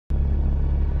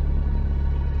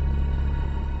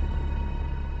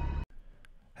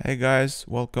Hey guys,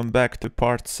 welcome back to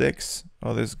part 6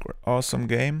 of this awesome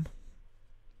game.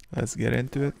 Let's get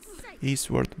into it.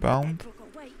 Eastward Bound.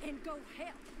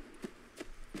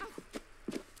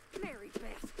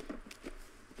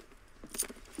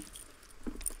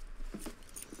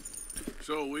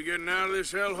 So, we getting out of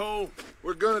this hellhole?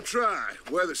 We're gonna try.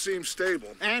 Weather seems stable.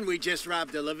 And we just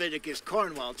robbed the Leviticus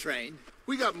Cornwall train.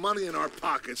 We got money in our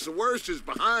pockets. The worst is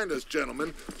behind us,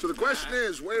 gentlemen. So the question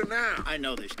is, where now? I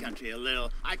know this country a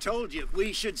little. I told you,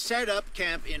 we should set up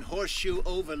camp in Horseshoe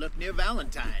Overlook near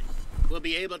Valentine. We'll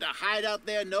be able to hide out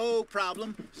there no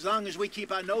problem, as long as we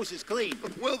keep our noses clean.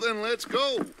 Well, then let's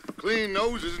go. Clean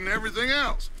noses and everything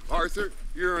else. Arthur,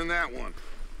 you're in that one.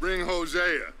 Bring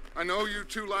Hosea. I know you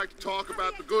two like to talk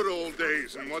about the good old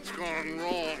days and what's gone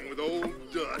wrong with old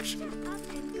Dutch.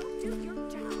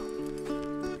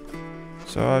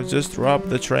 So I've just robbed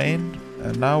the train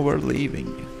and now we're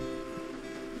leaving.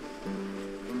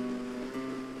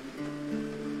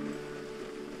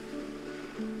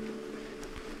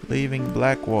 Leaving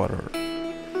Blackwater.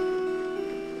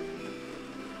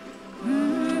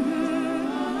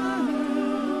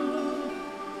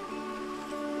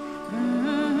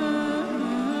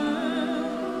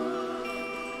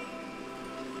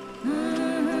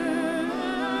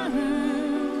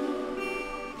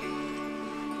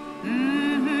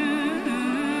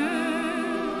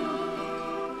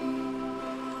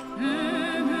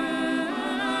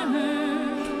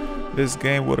 This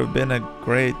game would have been a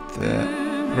great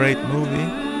movie.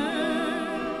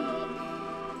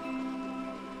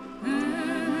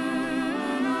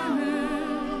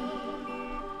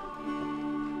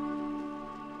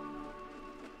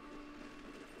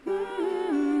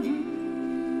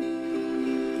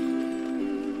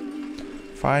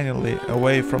 Finally,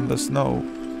 away from the snow.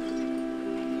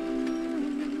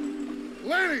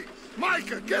 Lenny!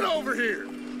 Micah, get over here!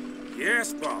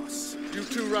 Yes, boss. You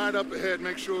two ride up ahead,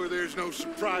 make sure there's no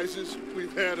surprises.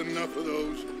 We've had enough of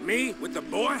those. Me with the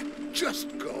boy?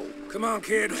 Just go. Come on,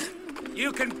 kid.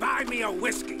 You can buy me a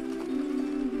whiskey.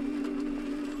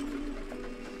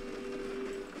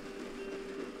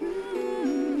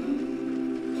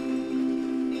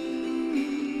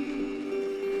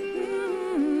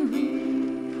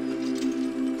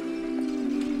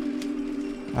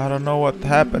 I don't know what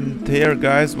happened here,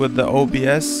 guys, with the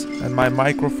OBS and my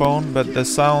microphone, but the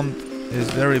sound is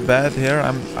very bad here.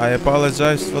 I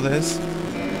apologize for this.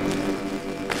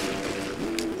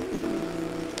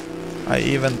 I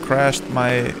even crashed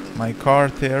my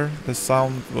cart here. The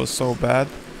sound was so bad.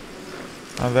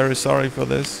 I'm very sorry for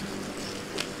this.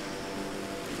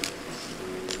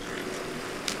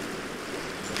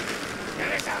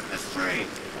 Get us out the street.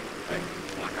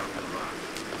 Walk out the rock.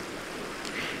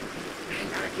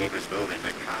 Gotta keep us moving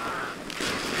the car.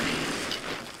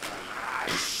 Ah,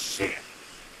 shit.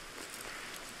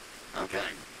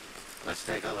 Okay, let's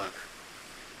take a look.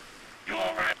 You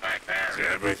all right back there? Does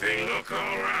everything look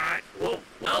all right? Well,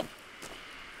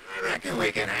 I reckon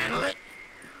we can handle it.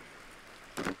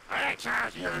 I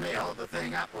charge you and me hold the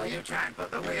thing up while you try and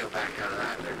put the wheel back on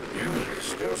that. You're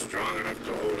still strong enough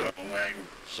to hold up a wagon?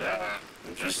 Shut up.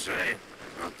 I'm just saying.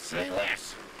 I'll say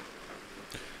less.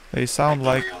 They sound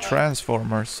like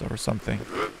Transformers or something.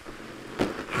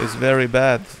 It's very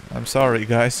bad. I'm sorry,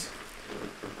 guys.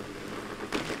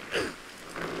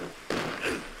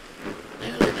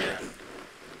 Nearly there.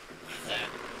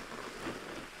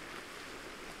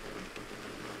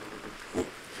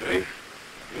 See?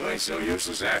 You ain't so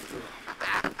useless after all.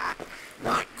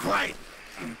 Not quite.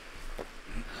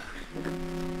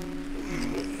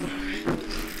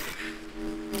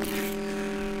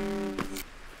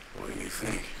 What do you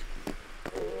think?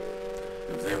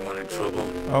 If they wanted trouble,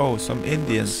 Oh, some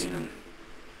Indians.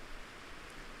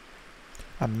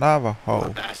 A Navajo.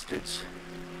 bastards.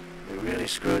 We really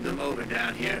screwed them over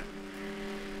down here.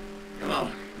 Come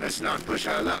on, let's not push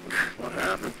our luck. What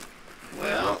happened?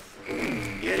 Well,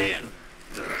 get in.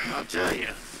 I'll tell you.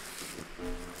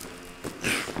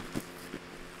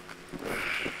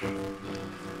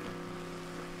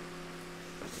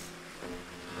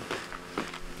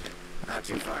 Not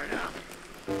too far now.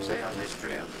 Stay on this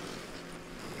trail.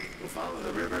 We'll follow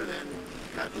the river, then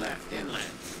cut left inland.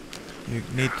 You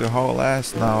need to haul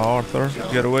ass now, Arthur.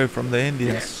 Get away from the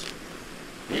Indians. Yes.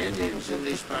 The Indians in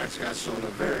these parts got sold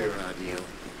a very raw deal.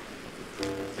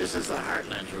 This is the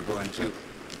heartland we're going to.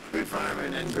 Good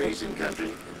farming and grazing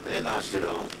country. They lost it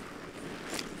all.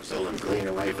 Stole them clean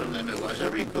away from them. It was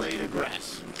every blade of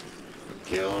grass.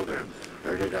 Killed or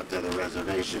herded up to the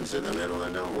reservations in the middle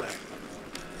of nowhere.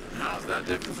 How's that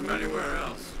different from anywhere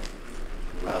else?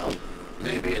 Well,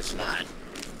 maybe it's not.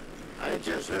 I I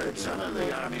just heard some of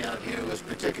the army out here was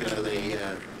particularly,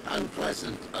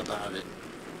 unpleasant about it.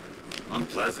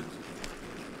 Unpleasant?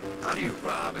 How do you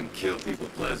rob and kill people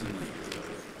pleasantly?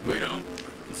 We don't,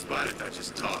 in spite of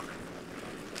Dutch's talk.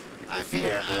 I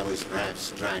fear I was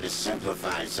perhaps trying to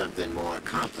simplify something more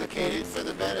complicated for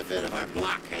the benefit of our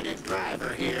blockheaded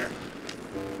driver here.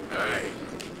 Hey,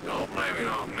 don't blame it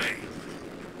on me.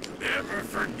 Never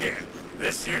forget,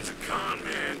 this here's a con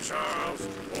man, Charles,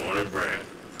 born and bred.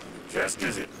 Just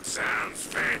 'cause it sounds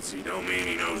fancy don't mean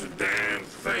he knows a damn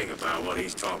thing about what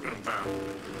he's talking about.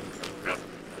 Yep.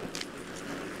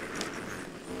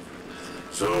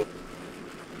 So,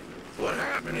 what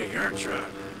happened to your truck?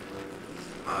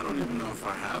 I don't even know if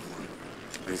I have one.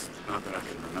 At least, not that I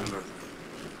can remember.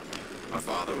 My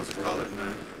father was a colored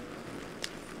man.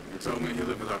 He told me he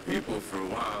lived with our people for a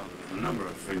while. A number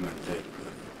of freemen did.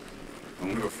 But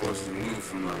when we were forced to move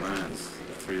from our lands,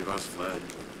 the three of us fled.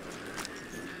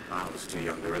 I was too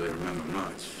young to really remember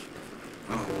much.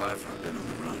 My whole life I've been on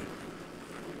the run.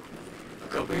 A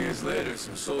couple years later,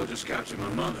 some soldiers captured my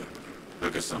mother.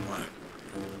 Took her somewhere.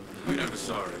 We never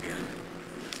saw her again.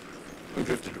 We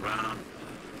drifted around.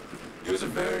 He was a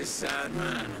very sad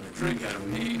man, and the drink had a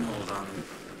mean hold on him.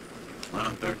 When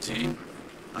I'm 13,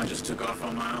 I just took off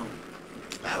on my own.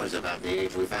 That was about the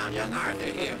age we found young Arthur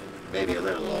here. Maybe a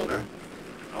little older.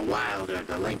 A wilder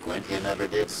delinquent you never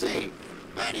did see.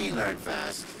 But he learned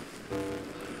fast.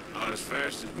 Not as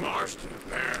fast as Marston,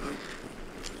 apparently.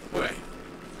 Wait,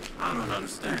 I don't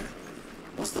understand.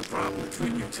 What's the problem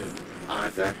between you two?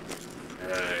 Arthur?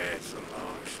 It's a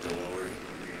long story.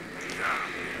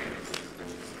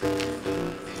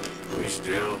 We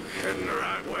still heading the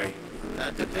right way?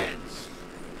 That depends.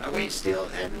 Are we still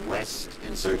heading west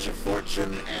in search of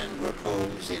fortune and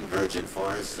repose in virgin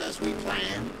forests as we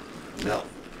planned? No.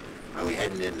 Are we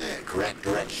heading in the correct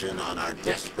direction on our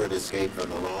desperate escape from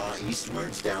the law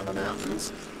eastwards down the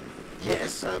mountains?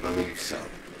 Yes, I believe so.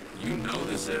 You know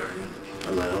this area?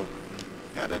 A little.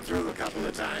 I've been through a couple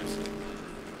of times.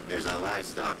 There's a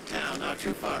livestock town not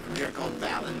too far from here called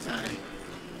Valentine.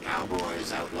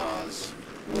 Cowboys, outlaws,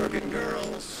 working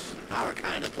girls, our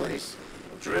kind of place.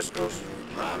 Driscoll's?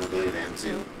 Probably them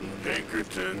too.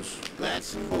 Pinkertons?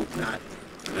 Let's hope not.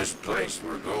 And this place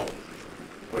we're going.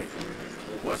 Wait,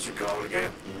 what's it called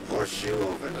again? Horseshoe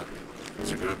Overlook.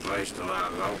 It's a good place to lie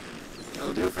low.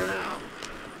 It'll do for now.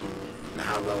 Now,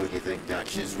 how low do you think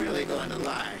Dutch is really going to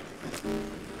lie?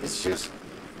 It's just,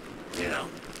 you know,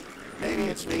 maybe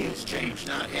it's me who's changed,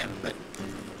 not him, but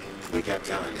we kept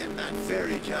telling him that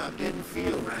ferry job didn't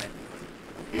feel right.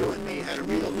 You and me had a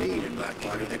real lead in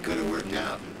Blackwater that could have worked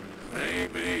out.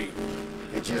 Maybe.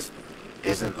 It just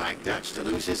isn't like Dutch to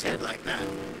lose his head like that.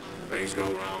 Things go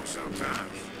wrong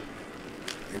sometimes.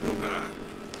 People die.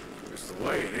 It's the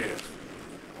way it is.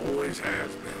 Always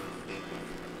has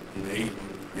been. Me,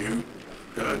 you,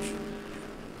 Dutch.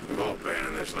 We've all been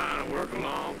in this line of work a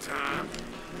long time.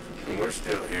 And we're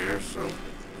still here, so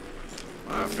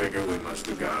I figure we must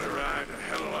have got it right a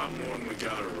hell of a lot more than we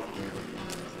got it wrong.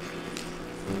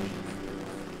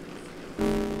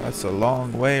 That's a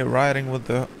long way riding with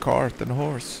the cart and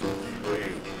horse. What are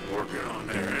you working on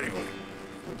there anyway?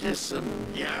 Just some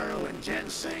yarrow and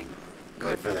ginseng.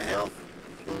 Good for the health.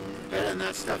 Better than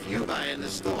that stuff you buy in the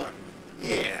store.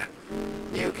 Yeah,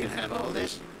 you can have all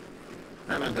this.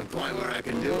 I'm at the point where I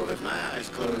can do it with my eyes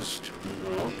closed.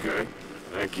 Okay,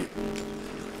 thank you.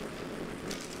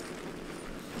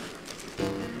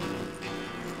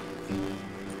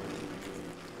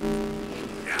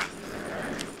 Yeah.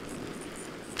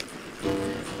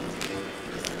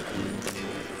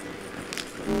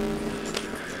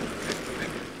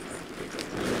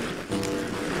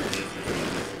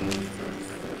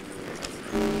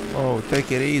 Oh,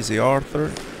 take it easy,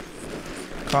 Arthur.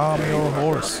 Calm your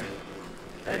horse.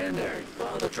 Head in there.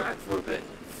 Follow the track for a bit.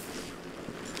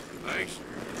 Thanks.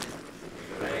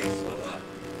 Hey, slow up.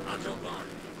 I'll jump on.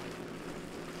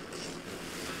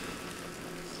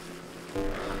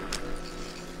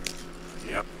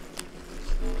 Yep.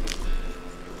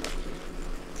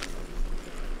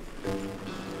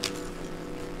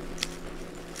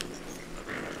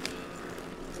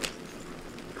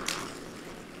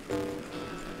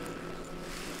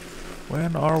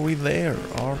 When are we there,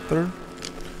 Arthur?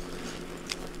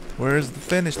 Where's the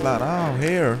finish line? Oh,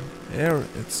 here. Here,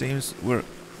 it seems we're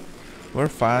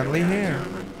finally here.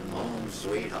 Home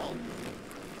sweet home.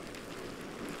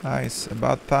 Nice,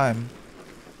 about time.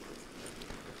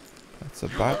 That's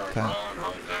about Come time. on,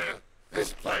 Hosea.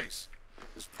 This place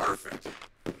is perfect.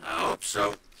 I hope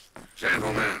so.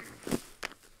 Gentlemen,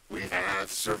 we have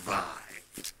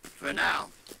survived. For now.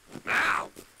 Now,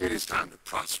 it is time to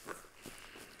prosper.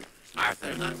 Arthur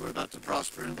and I were about to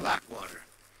prosper in Blackwater.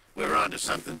 We were onto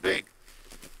something big.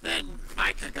 Then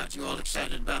Micah got you all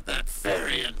excited about that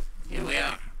ferry, and here we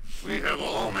are. We have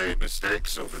all made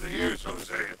mistakes over the years,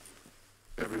 Hosea.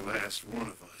 Every last one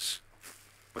of us.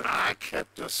 But I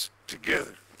kept us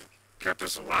together. Kept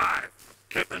us alive.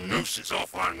 Kept the nooses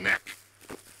off our neck.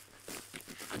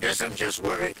 I guess I'm just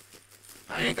worried.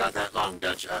 I ain't got that long,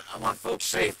 Dutch. I want folks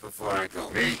safe before I go.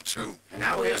 Me too. And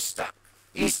now we are stuck.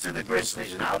 East of the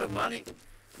Grizzlies and out of money.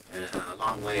 And a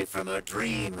long way from a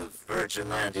dream of virgin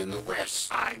land in the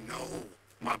west. I know,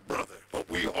 my brother, but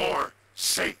we are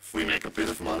safe. We make a bit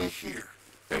of money here.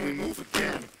 Then we move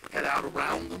again, head out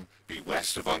around them, be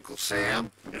west of Uncle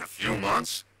Sam. In a few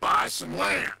months, buy some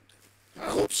land. I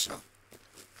hope so.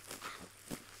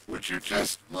 Would you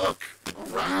just look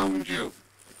around you?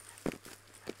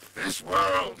 This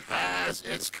world has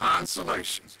its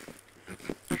consolations.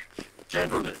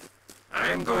 Gentlemen, I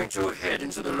am going to head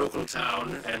into the local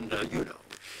town and,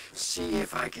 see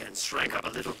if I can strike up a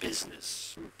little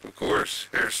business. Of course,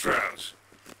 Herr Strauss.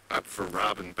 I prefer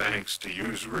robbing banks to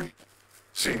usury.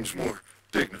 Seems more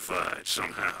dignified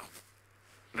somehow.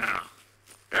 Now,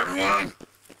 everyone,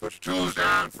 put your tools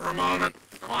down for a moment.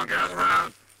 Come on, gather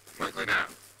around. Quickly now.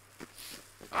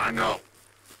 I know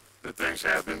that things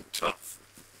have been tough,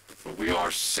 but we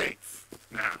are safe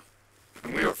now,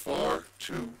 and we are far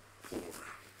too poor.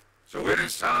 So it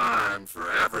is time for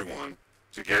everyone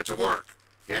to get to work.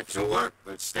 Get to work,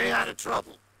 but stay out of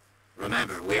trouble.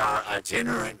 Remember, we are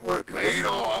itinerant workers. Laid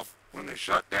off when they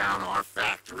shut down our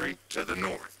factory to the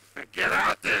north. Now get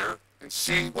out there and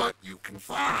see what you can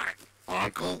find.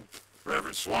 Uncle,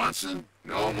 Reverend Swanson,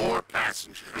 no more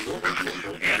passengers.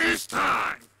 It is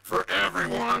time for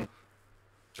everyone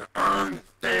to earn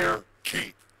their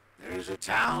keep. There's a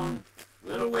town a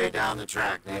little way down the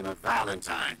track named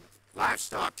Valentine.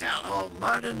 Livestock town, all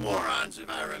mud and morons, if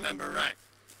I remember right.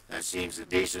 That seems a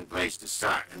decent place to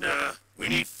start. And, we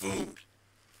need food.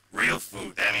 Real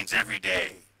food. That means every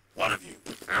day. One of you.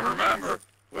 And remember,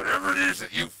 whatever it is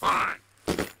that you find,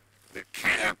 the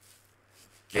camp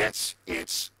gets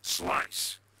its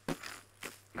slice.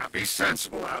 Now be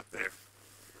sensible out there.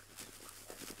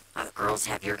 The girls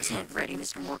have your tent ready,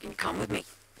 Mr. Morgan. Come with me.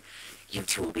 You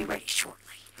two will be ready shortly.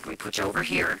 We put you over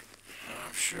here.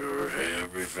 I'm sure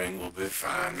everything will be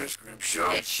fine, Miss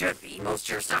Grimshaw. It should be. Most of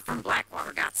your stuff from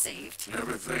Blackwater got saved.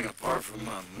 Everything apart from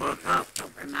my money. Oh,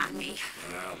 don't remind me.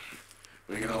 Well,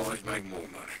 we can always make more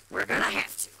money. We're gonna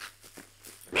have to.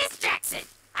 Miss Jackson,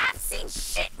 I've seen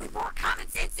shit with more common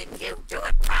sense than you. Do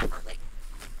it properly.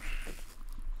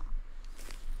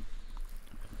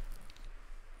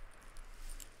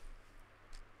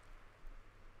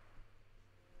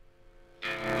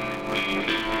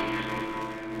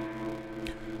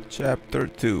 Chapter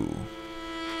 2.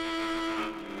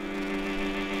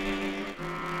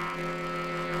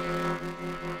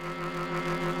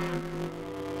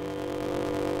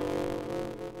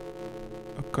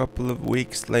 A couple of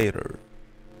weeks later,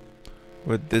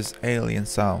 with this alien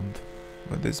sound,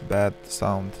 with this bad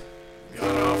sound.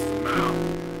 Got off the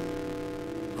mountain,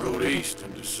 rode east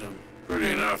into some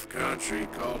pretty enough country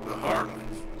called the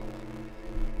Heartlands.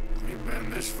 We've been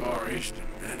this far east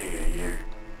in many a year.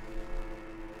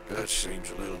 Dutch seems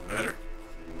a little better.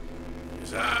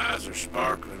 His eyes are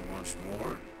sparkling once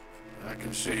more. I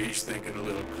can see he's thinking a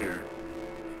little clearer.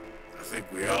 I think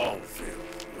we all feel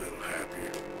a little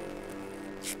happier,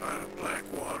 in spite of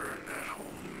Blackwater and that whole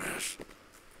mess.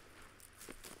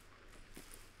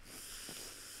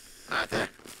 Arthur?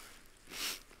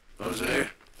 Hosea?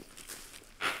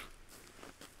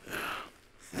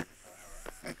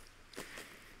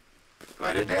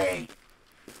 Quite a day.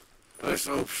 Let's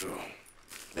hope so.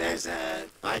 There's a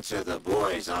bunch of the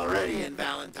boys already in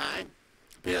Valentine.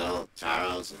 Bill,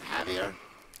 Charles, and Javier.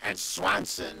 And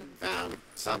Swanson found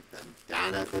something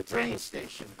down at the train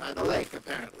station by the lake,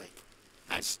 apparently.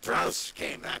 And Strauss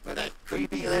came back with that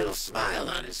creepy little smile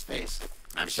on his face.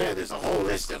 I'm sure there's a whole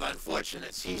list of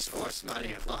unfortunates he's forced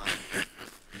money upon.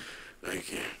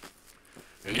 Thank you.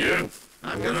 And you?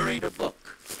 I'm gonna read a book.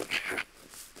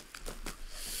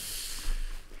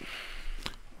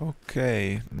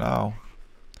 Okay, now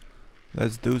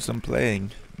let's do some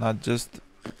playing, not just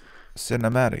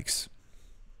cinematics.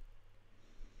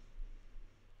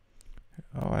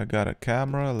 Oh, I got a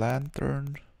camera,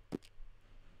 lantern.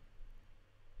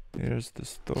 Here's the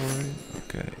story.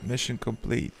 Okay, mission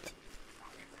complete.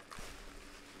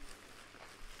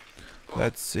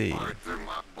 Let's see. Arthur,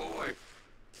 my boy.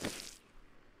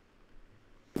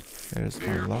 Here's the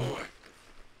Dear log. boy.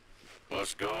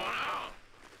 What's going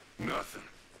on? Nothing.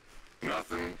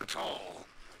 Nothing at all.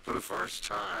 For the first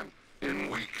time in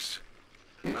weeks.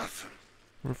 Nothing.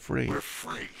 We're free. We're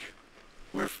free.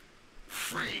 We're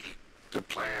free to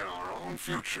plan our own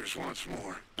futures once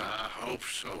more. I hope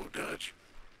so, Dutch.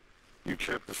 You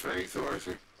kept the faith,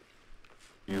 Arthur.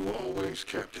 You always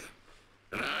kept it.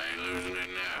 And I ain't losing it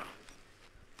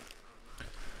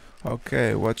now.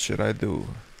 Okay, what should I do?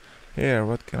 Here,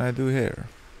 what can I do here?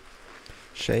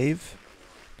 Shave?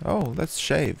 Oh, let's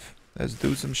shave. Let's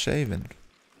do some shaving.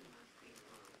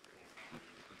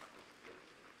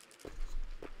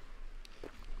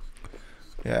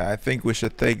 Yeah, I think we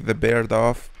should take the beard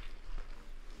off.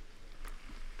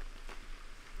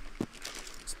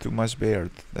 It's too much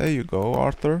beard. There you go,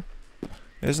 Arthur.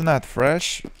 Isn't that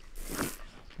fresh?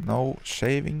 No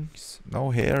shavings, no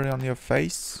hair on your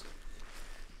face.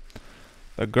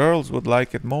 The girls would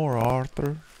like it more,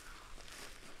 Arthur.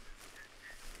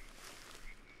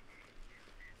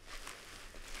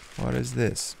 What is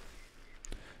this?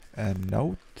 A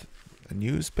note? A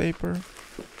newspaper?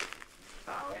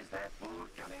 How is that food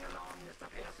coming along, Mr.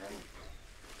 Pearson?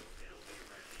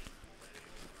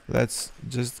 Let's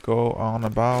just go on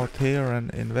about here and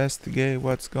investigate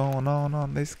what's going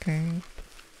on this camp.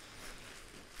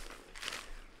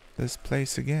 This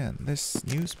place again. This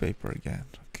newspaper again.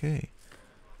 Okay.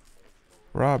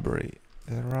 Robbery.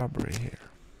 There's a robbery here.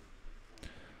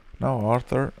 No,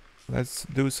 Arthur. Let's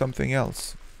do something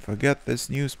else. Forget this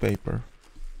newspaper.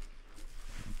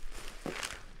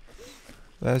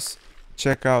 Let's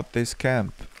check out this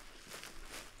camp.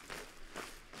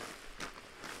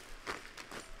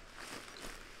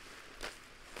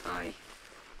 Hi.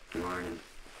 Good morning.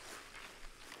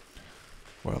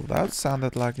 Well, that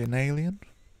sounded like an alien.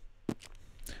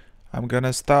 I'm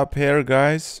gonna stop here,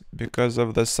 guys, because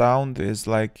of the sound is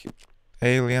like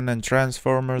Alien and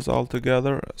Transformers all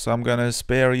together. So I'm gonna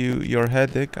spare you your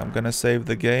headache. I'm gonna save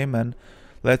the game, and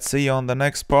let's see you on the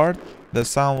next part. The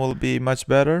sound will be much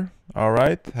better.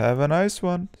 Alright, have a nice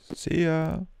one. See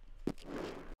ya.